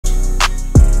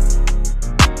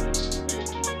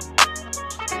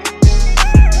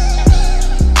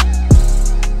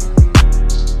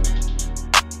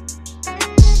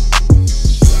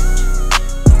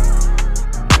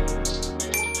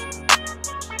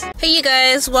Hey you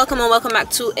guys, welcome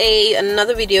back to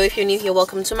another video. If you're new here,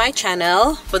 welcome to my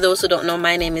channel. For those who don't know,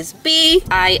 my name is B.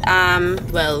 I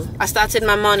started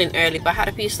my morning early, but I had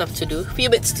a few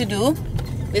bits to do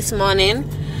this morning.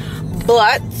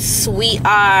 But we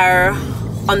are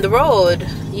on the road.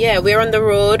 Yeah, we're on the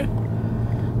road,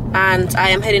 and I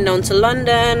am heading down to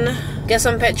London, get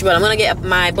some petrol. I'm gonna get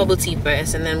my bubble tea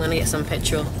first, and then I'm gonna get some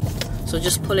petrol. So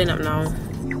just pulling up now.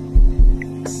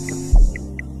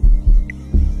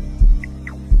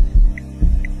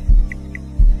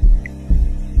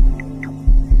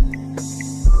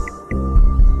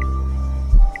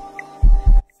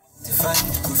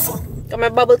 Got my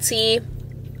bubble tea.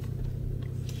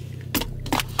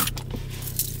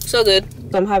 So good.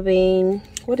 I'm having,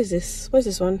 what is this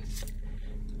one?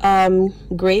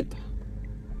 Grape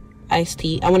iced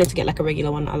tea. I wanted to get like a regular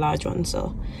one, a large one,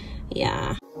 so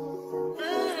yeah.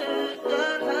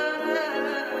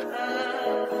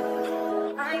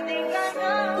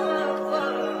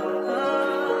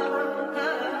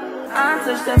 I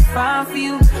touch that 5 for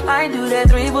you. I do that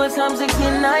 3 more times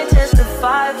again. I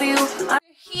testify for you. I'm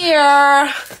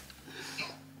here.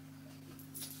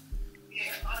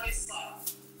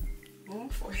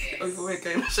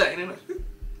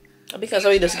 Because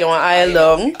we just go on aisle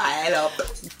down. Aisle up.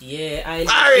 Yeah, aisle.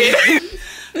 Sorry.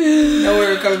 No,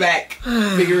 we're coming back.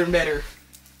 Bigger and better.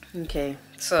 Okay,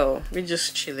 so we're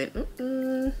just chilling.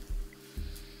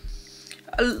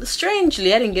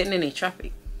 Strangely, I didn't get in any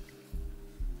traffic.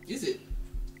 Is it?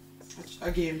 I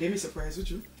gave Demi a surprise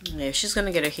with you. Yeah, she's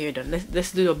gonna get her hair done.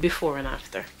 Let's do a before and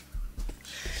after.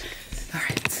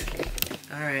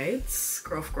 Alright.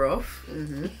 Gruff.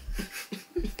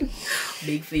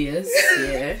 Big face.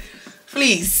 Yeah.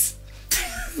 Please.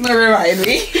 Not remind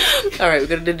me. Alright, we're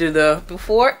gonna do the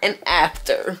before and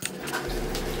after.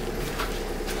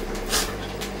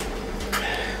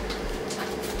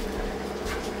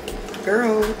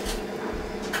 Girl.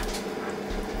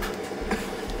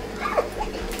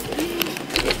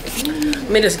 Let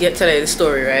me just tell you the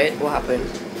story, right? What happened?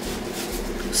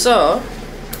 So,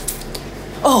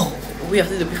 we have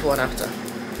to do before and after.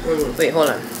 Wait, hold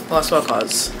on. Pause for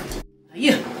cause.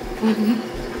 Yeah.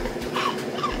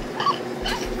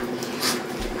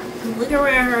 Look at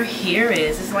where her hair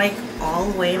is. It's like all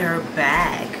the way in her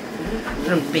bag.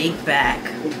 In a big bag.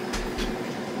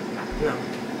 No.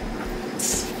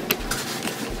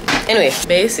 Anyway,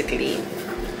 basically,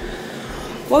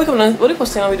 what the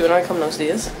first thing are we doing when I come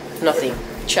downstairs? Nothing.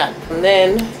 Chat. And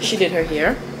then she did her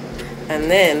hair.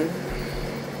 And then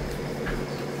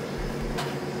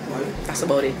that's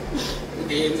about it.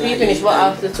 We finished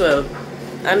after 12.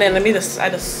 And then I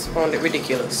just found it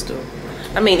ridiculous too.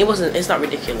 I mean, it's not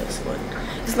ridiculous, but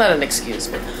it's not an excuse,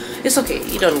 but it's okay.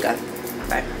 You don't got it.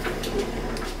 Bye.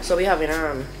 So we having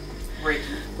Break.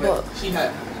 Well,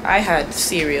 I had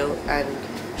cereal and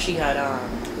she had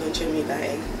lunch and meat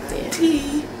bag. Yeah.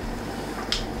 Tea.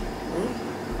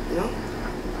 No?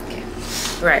 Okay.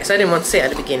 Right, so I didn't want to say it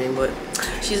at the beginning, but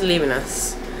she's leaving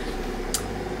us.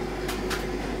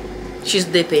 She's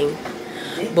dipping.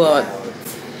 But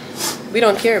we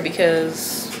don't care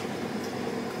because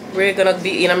we're gonna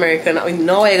be in America now. We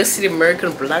know I go see the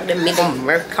American vlog, they make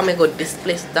America come and go this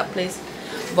place, that place.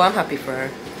 But I'm happy for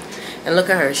her. And look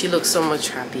at her, she looks so much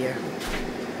happier.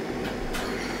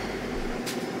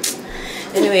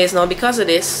 Anyways, now because of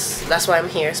this, that's why I'm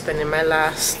here spending my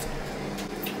last.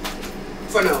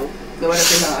 For now. No one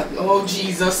say that. Oh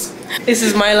Jesus. This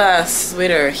is my last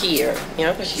with her here. You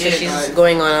know, because she said she's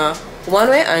going on a one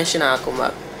way and she not come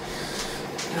back.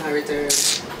 I return.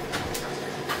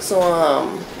 So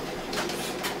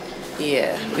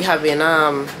yeah, we having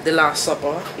the Last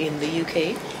Supper in the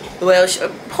UK. Well,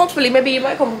 hopefully maybe you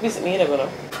might come visit me. You never know.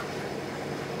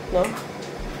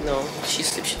 No, she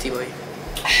sleeps shitty boy.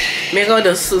 Maybe I'll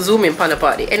just zoom in on the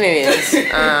party. Anyways,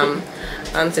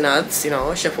 Auntie Nuts, you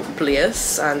know, chef up the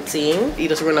place and thing. He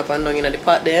just run up and down in the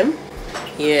pot them.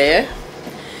 Yeah.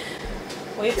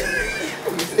 Wait.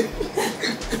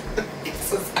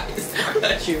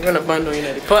 She run up and down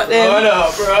in the pot them. Oh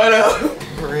no, bro,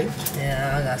 no. Right.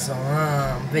 Yeah, I got some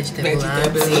vegetable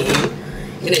and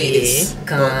yeah,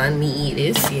 corn, me eat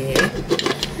this, yeah.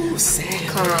 Ooh, salmon.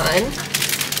 Corn.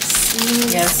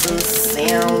 Got some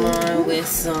salmon with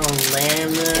some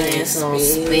lemon and some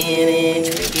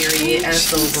spinach, period, and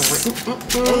some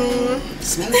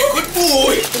Smell like good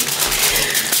food.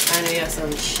 and we got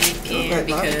some chicken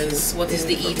because what is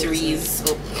the eateries?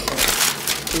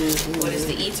 What is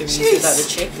the eateries without the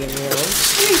chicken, you know?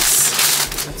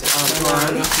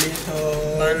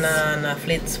 Banana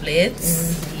flits,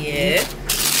 yeah.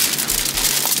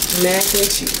 Mac and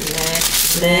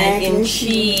cheese. Mac and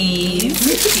cheese.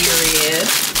 Period.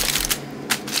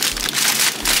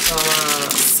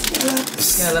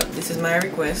 Yeah, look, this is my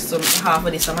request. So half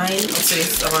of this are mine, up to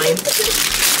this are mine.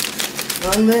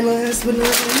 And then last but not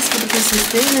least, for the Christmas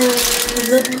dinner.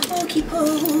 The pokey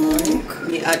poke.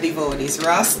 Me I devour this.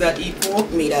 Ross that eat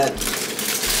pork, me that.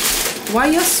 Why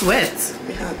you sweat?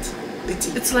 Me hot.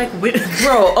 It's like,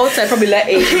 bro, outside probably like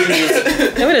 8 degrees.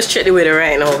 Let me just check the weather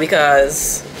right now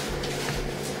because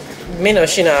me know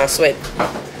she not sweat.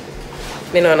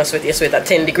 Me know not sweat. You sweat at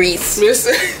 10 degrees.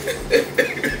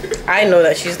 I know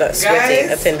that she's not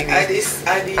sweating at 10 degrees.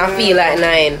 I feel like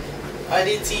 9. I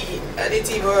did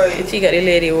tea boy. She got the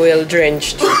lady well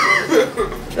drenched.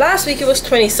 Last week it was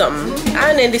 20 something,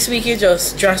 and then this week you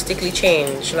just drastically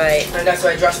changed. Like, and that's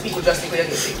why people drastically get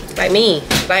sick. like me.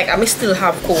 Like I still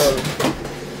have cold.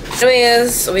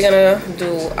 Anyways, we're gonna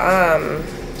do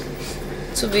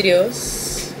 2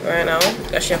 videos right now.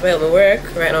 Cause she have to help me work.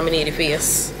 Right now, me need the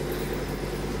face.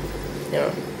 You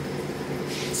know,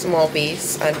 small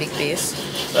piece and big piece.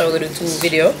 So we're gonna do 2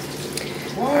 videos.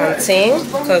 And sing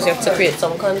because you have to create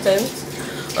some content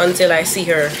until I see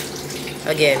her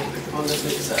again On the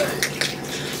flip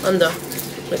side. on the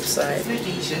flip side. Tell me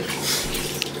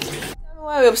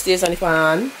why we're upstairs on the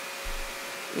fan.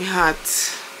 Me hot.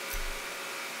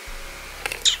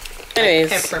 Anyways,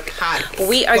 Pepper pot.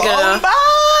 we are gonna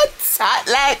Bombats! Hot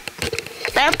like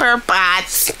pepper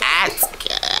pots. Hot.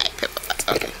 Pepper pots.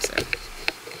 Okay, sorry.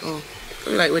 Oh.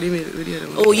 Like, what do you mean? What do you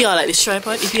mean? oh y'all like this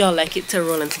tripod. If y'all like it, tell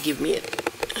Roland to give me it.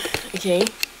 Okay,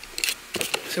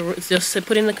 so just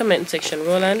put in the comment section,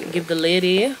 Roland, give the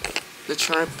lady The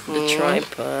tripod. the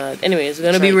tripod. Anyways, we're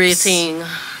gonna be rating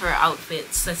her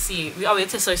outfits. Let's see, we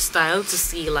always test her style to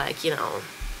see, like, you know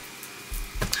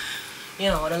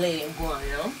what the lady is going,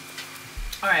 you know.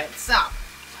 All right, so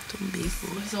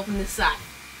let's open this side.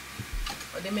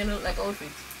 But they may look like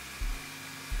outfits.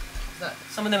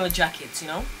 Some of them are jackets, you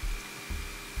know.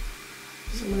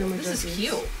 This is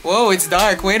cute. Whoa, it's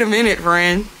dark. Wait a minute,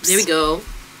 friend. There we go.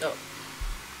 Oh.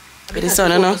 It is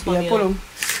sun enough. Yeah, pull them.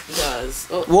 Because,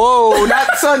 oh. Whoa,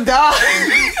 that's so dark.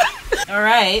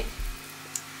 Alright.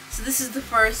 So this is the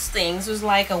first thing. This was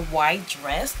like a white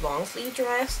dress, long sleeve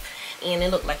dress. And it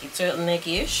looked like a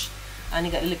turtleneck-ish. And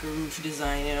it got a little ruche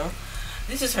design, you know.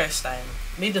 This is her style.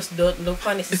 Maybe just don't look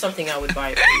fun. This is something I would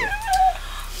buy for you.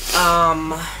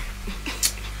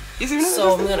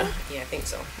 So I'm gonna, yeah, I think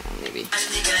so. Maybe.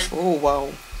 Oh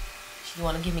wow. She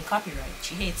wanna give me copyright.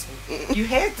 She hates me. You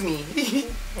hate me.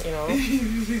 You know.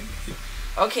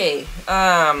 Okay.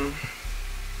 I'm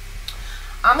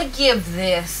gonna give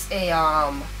this a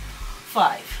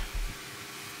 5.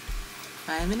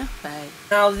 5 and a 5.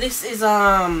 Now this is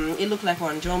it looked like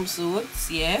one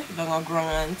jumpsuit, yeah, long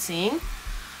ground thing,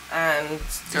 and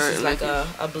this is like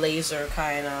a blazer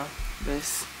kind of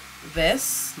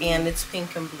vest, and it's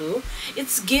pink and blue.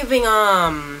 It's giving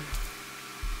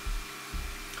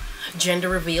gender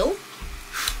reveal,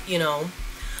 you know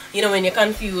when you're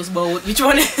confused about which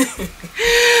one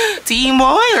Team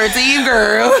boy or team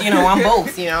girl. You know, I'm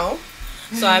both, you know.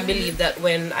 So I believe that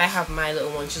when I have my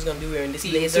little one, she's gonna be wearing this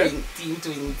blazer. Team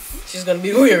twins. She's gonna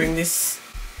be wearing this.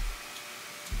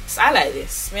 So I like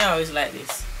this. I always like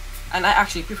this, and I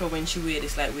actually prefer when she wear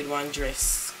this like with one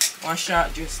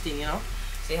short dress thing, you know.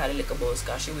 See how the little bows,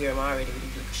 cause she wear them already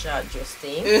with the short dress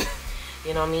thing.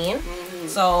 You know what I mean? Mm-hmm.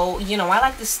 So I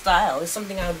like this style. It's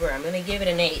something I would wear. I'm gonna give it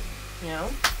an 8. You know.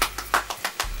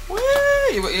 Woo!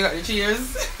 You got the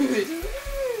cheers.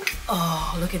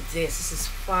 Oh, look at this. This is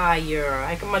fire.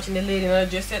 I can imagine the lady in a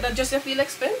dress. That dress feel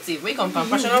expensive. Where you come from?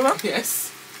 Fashion Nova?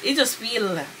 Yes. It just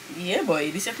feel, yeah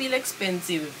boy, this feel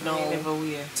expensive. No. Never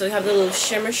wear. So you have the little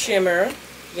shimmer,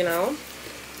 you know.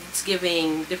 It's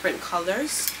giving different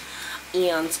colors.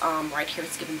 And right here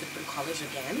it's giving different colors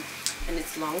again. And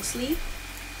it's long sleeve.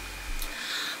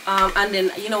 And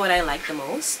then, you know what I like the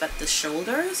most? That the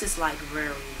shoulders is like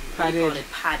very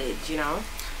padded, you know.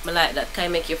 I like that kind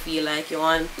of make you feel like you're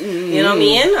on, you know what I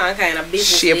mean? I'm kind of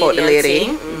business shape out the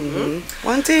lady.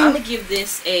 One thing. I'm gonna give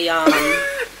this a I'm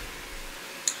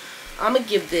gonna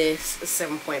give this a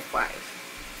 7.5.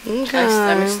 Okay.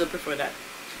 I still prefer that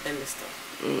than this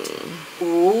stuff.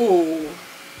 Ooh.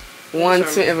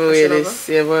 Once we ever wear this,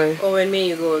 yeah boy. Oh, when me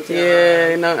you go to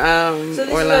yeah, no, so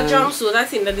this Orlando. is a jumpsuit. I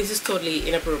think that this is totally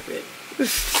inappropriate.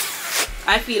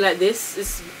 I feel like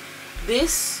this. No, you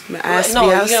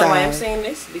know why I'm saying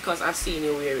this? Because I've seen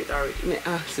you wear it already.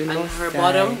 And her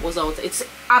bottom was out. It's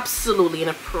absolutely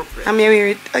inappropriate. I may wear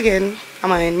it again. I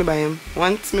mind me buy him.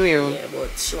 Once me wear him. Yeah,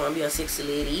 but she wanna be a sexy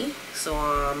lady. So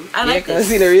I like this. I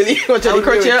see the really watch the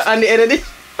crotch here on the end of this.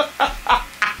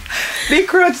 The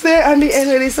crotch there on the end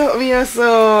of this something here,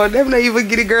 so them not even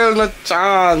give the girl no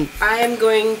chance. I am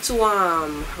going to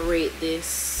rate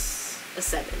this a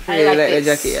 7. I like the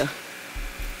jacket, yeah.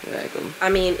 Like them. I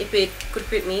mean, if it could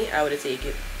fit me, I would take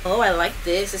it. Oh, I like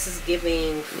this. This is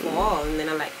giving fall, and then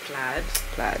I like plaid.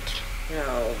 Plaid.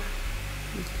 No.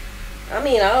 I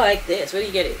mean, I like this. Where do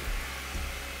you get it?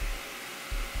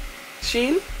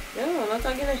 Shein? No, I'm not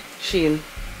talking it. Shein.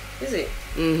 Is it?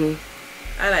 Mm-hmm.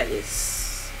 I like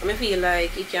this. I feel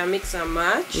like you can mix and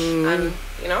match, and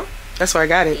you know. That's why I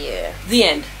got it. Yeah. The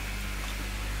end.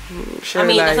 Sherry I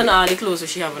mean, Light. that's not all the clothes that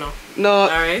she have now. No,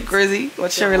 Alright. crazy.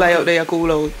 What Sherry Light out there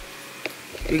cool out.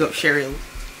 We got Cheryl.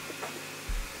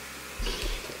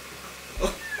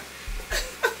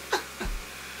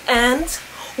 And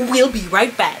we'll be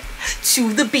right back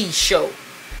to the B show.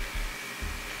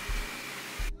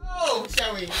 Oh,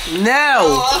 shall we?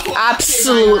 No,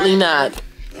 absolutely not.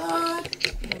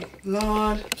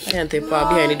 Lord. I can't take part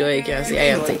behind the door. You can't see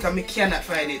Ayanti. Because I cannot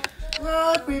find it.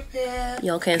 Lord, prepare.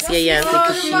 Y'all can't see Ayanti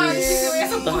because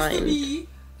she's behind.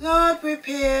 Lord,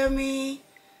 prepare me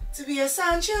to be a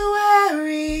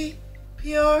sanctuary,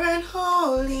 pure and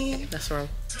holy. That's wrong.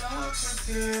 Lord,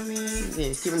 prepare me.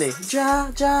 Yeah, keep it there.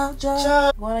 Ja.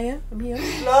 Go on here. I'm here.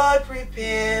 Lord,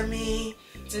 prepare me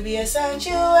to be a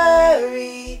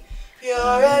sanctuary,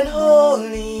 pure and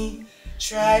holy,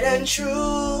 tried and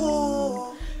true.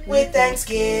 With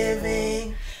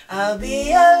thanksgiving, I'll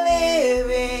be a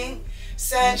living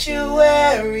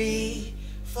sanctuary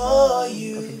for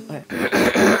you.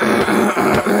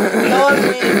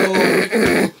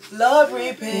 Lord,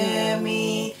 prepare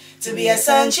me to be a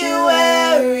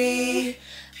sanctuary,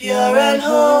 pure and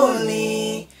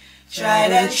holy,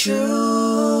 tried and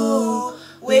true.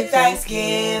 With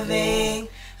thanksgiving,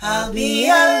 I'll be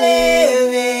a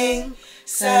living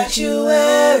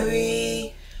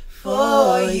sanctuary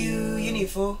for you. You need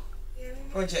four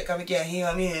project come can't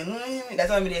hear me. That's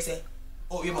what I'm say.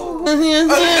 Oh, you mouth.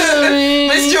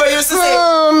 Miss Joy used to say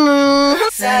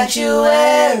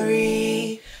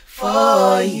sanctuary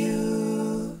for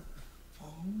you.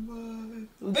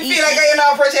 I feel like I am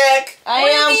now project. I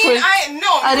am project.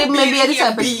 I didn't maybe at the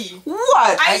type of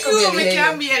what? I could be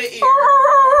can be at the ear.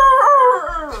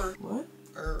 What?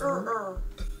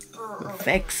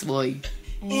 Vex boy.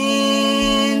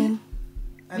 In.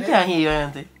 You can't hear you,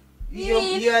 auntie.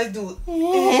 You guys do.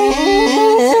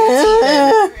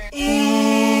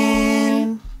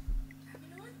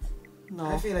 No,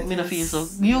 I feel like me not feel so.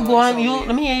 it's- You no, go it's on, you. all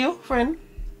Let me hear you, friend.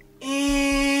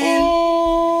 In.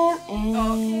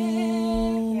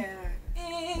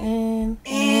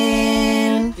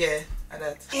 Yeah,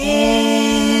 that.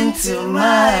 Into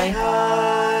my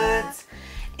heart.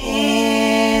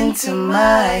 Into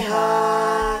my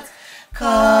heart.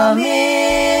 Come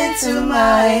into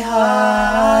my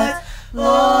heart,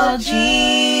 Lord Jesus.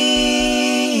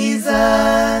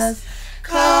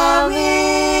 Come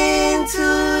in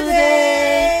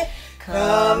today.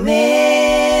 Come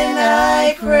in,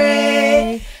 I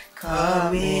pray.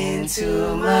 Come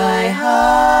into my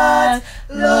heart,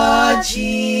 Lord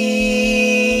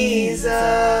Jesus.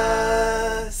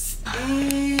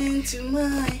 Into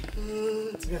my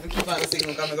heart. We have to keep on singing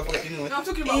because I'm going to forget the note. No, I'm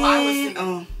talking about what I was singing.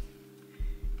 Oh.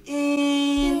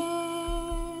 In.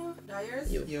 That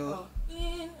yours? Yo. Oh.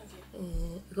 Okay.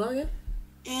 Go again.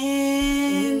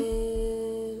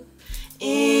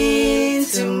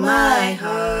 Into my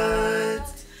heart,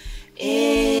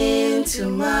 into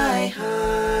my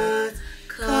heart,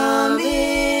 come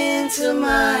into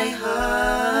my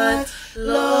heart,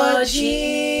 Lord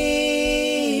Jesus.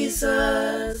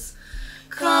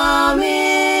 Come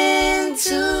in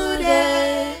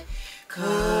today,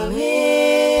 come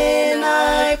in,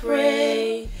 I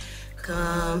pray.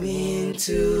 Come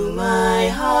into my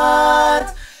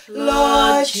heart,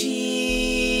 Lord Jesus.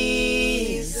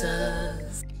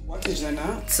 What is that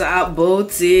now? Talk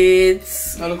about it.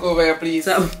 Now look over here, please.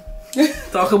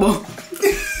 Talk about.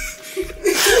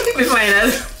 We find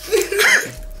out.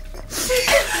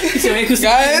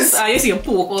 Guys, I see a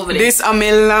poke over there. this is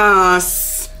my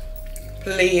last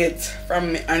plate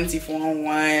from my auntie for a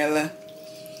while.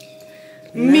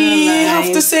 Me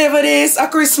have to savor this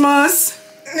at Christmas.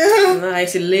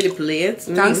 Nice little plate.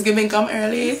 Thanksgiving come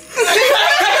early.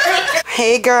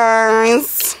 Hey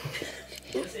guys.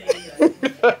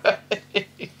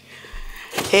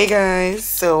 Hey guys,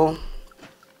 so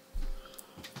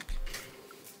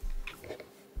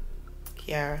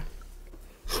Kiara.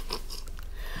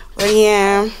 Well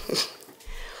yeah.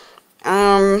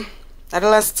 At the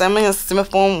last time I see my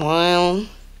phone while.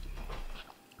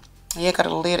 Yeah, got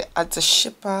a lady at the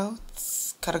ship out.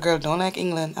 Cause a girl don't like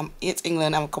England. I'm hate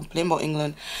England. I'm complaining about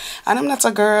England. And I'm not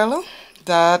a girl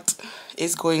that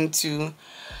is going to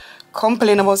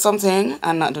complain about something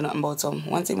and not do nothing about something.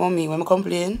 One thing about me, when I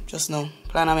complain, just know,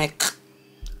 plan I make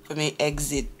for me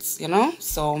exit, you know.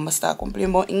 So I start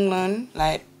complaining about England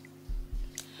like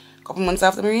a couple months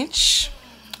after marriage,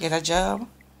 get a job,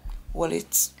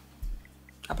 wallet,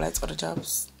 apply to other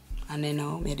jobs, and then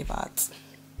now me depart.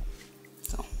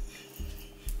 So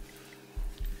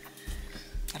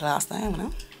the last time, you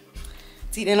know.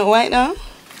 See, they not white now.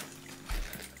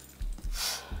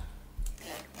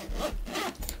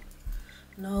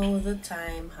 Now the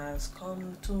time has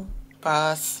come to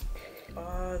Pass.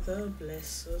 Father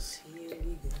bless us, here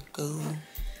we go. Go.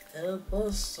 Help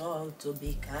us all to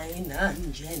be kind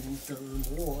and gentle,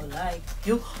 more like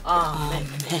you. Amen.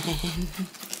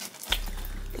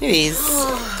 Anyways,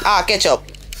 ketchup.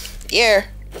 Here.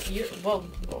 Well,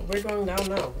 we're going down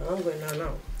now. I'm going down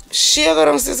now. She go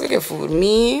downstairs to get food.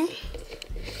 Me.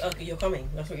 Okay, you're coming.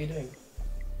 That's what you're doing.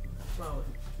 Wow.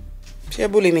 She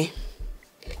bully me.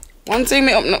 One thing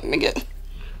me up now, me get.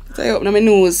 Tie up now my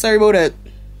nose. Sorry about that.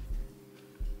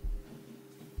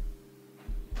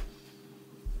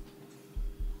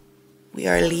 We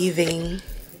are leaving.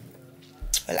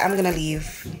 Well, I'm gonna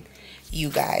leave you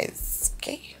guys,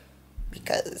 okay?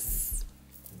 Because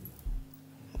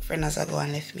my friends are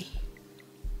going left me.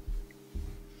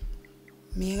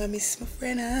 Me gonna miss my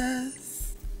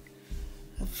friends.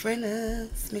 My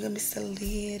friends, me gonna miss the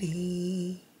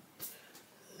lady.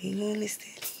 Me gonna miss the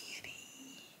lady.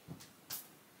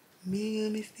 Me gonna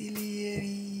miss the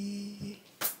lady.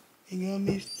 Me gonna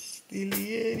miss the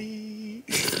lady.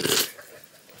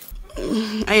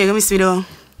 Are you gonna miss me though?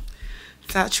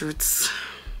 That truth.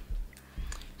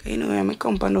 You know I'm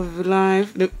come on the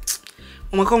live.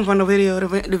 I'm come on the video,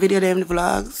 the video them the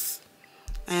vlogs.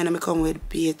 And I'm come with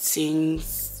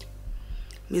beatings.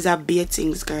 Me's a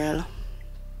beatings girl.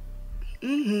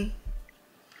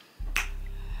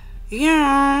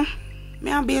 Yeah.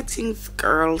 Me a beatings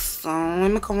girl, so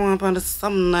when I come up on the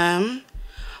thumbnail,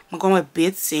 I'm going with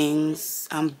beatings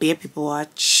and beat people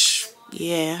watch.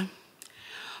 Yeah.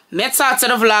 Let's start to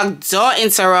the vlog. Don't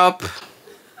interrupt.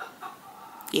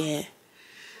 Yeah.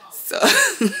 So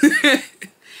and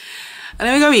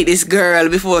then we gonna meet this girl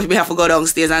before we have to go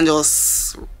downstairs and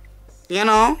just, you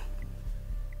know,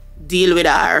 deal with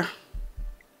her.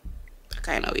 That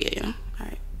kind of way, you know.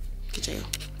 Alright. Catch you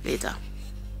later.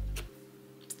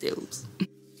 Stills.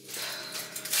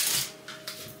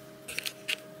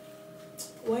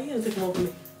 Why you gonna take them over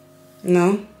me?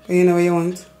 No, you know what you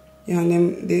want. You want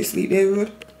them, they sleep there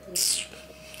good.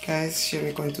 Guys, she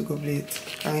we're going to go late.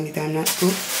 Anytime not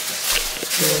cook.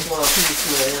 Wow.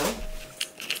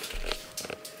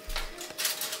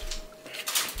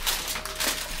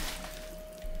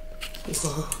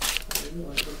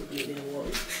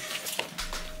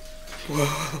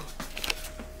 Wow.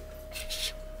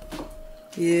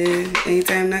 Yeah,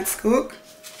 anytime next cook,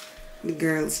 the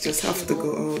girls just have to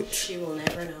go out. She will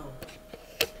never know.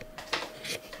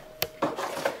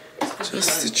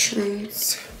 Just the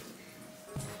truth.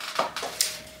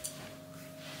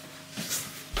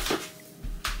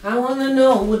 I wanna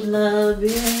know what love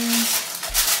is.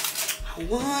 I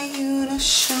want you to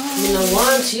show I mean, I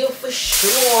want you for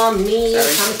sure, me.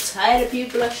 Sorry. I'm tired of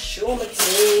people that show me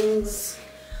things.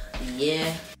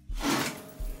 Yeah.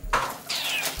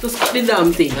 Just cut the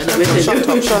damn thing.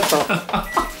 And Shut up.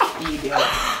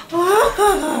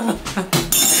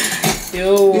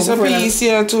 Yo, It's a piece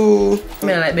here too.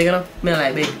 me not like big enough. Me not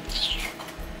like big.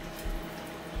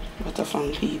 What a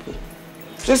fun people.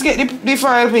 Just get the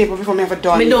foil paper before me have a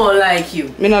done. Me don't like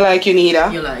you. Me not like you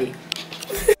neither. You lie.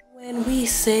 When we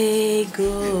say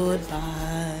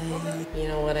goodbye, you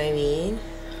know what I mean?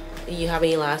 You have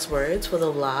any last words for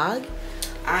the vlog?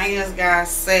 I just gotta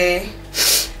say,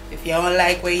 if you don't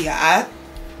like where you're at,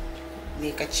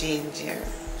 make a change here.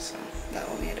 So that's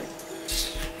what I do.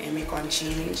 You make one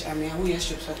change. I mean, who you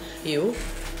strip for? You?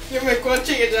 You make one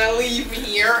change and leave me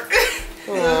here.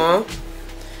 Aww.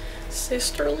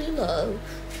 Sisterly love.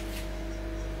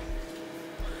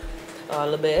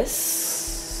 All the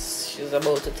best. She's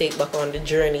about to take back on the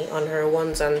journey on her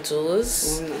ones and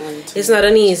twos. It's not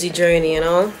an easy journey, you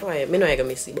know. I know I'm gonna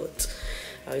miss you, but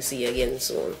I'll see you again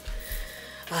soon.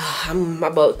 I'm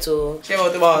about to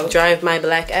drive my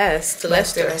black ass to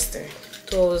Leicester.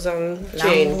 2000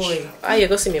 change. You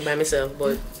go see me by myself,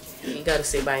 but you gotta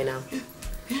say bye now.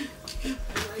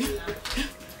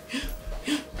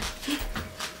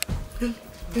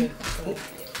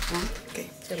 Okay.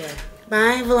 Say bye.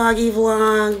 Bye, vloggy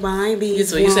vlog. Bye, baby. You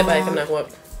said bye if I'm not come up.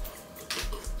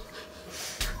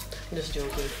 Just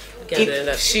joking. You can't do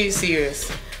that. She's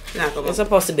serious. Not come It's up. a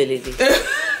possibility.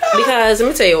 Because let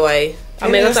me tell you why.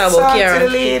 I'm gonna talk about Kiara.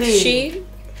 She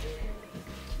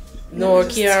nor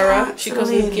Kiara. She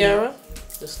cousin Kiara.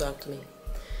 Just talk to me.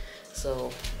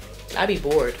 So I'd be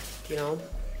bored, you know.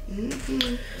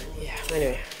 Yeah,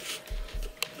 anyway.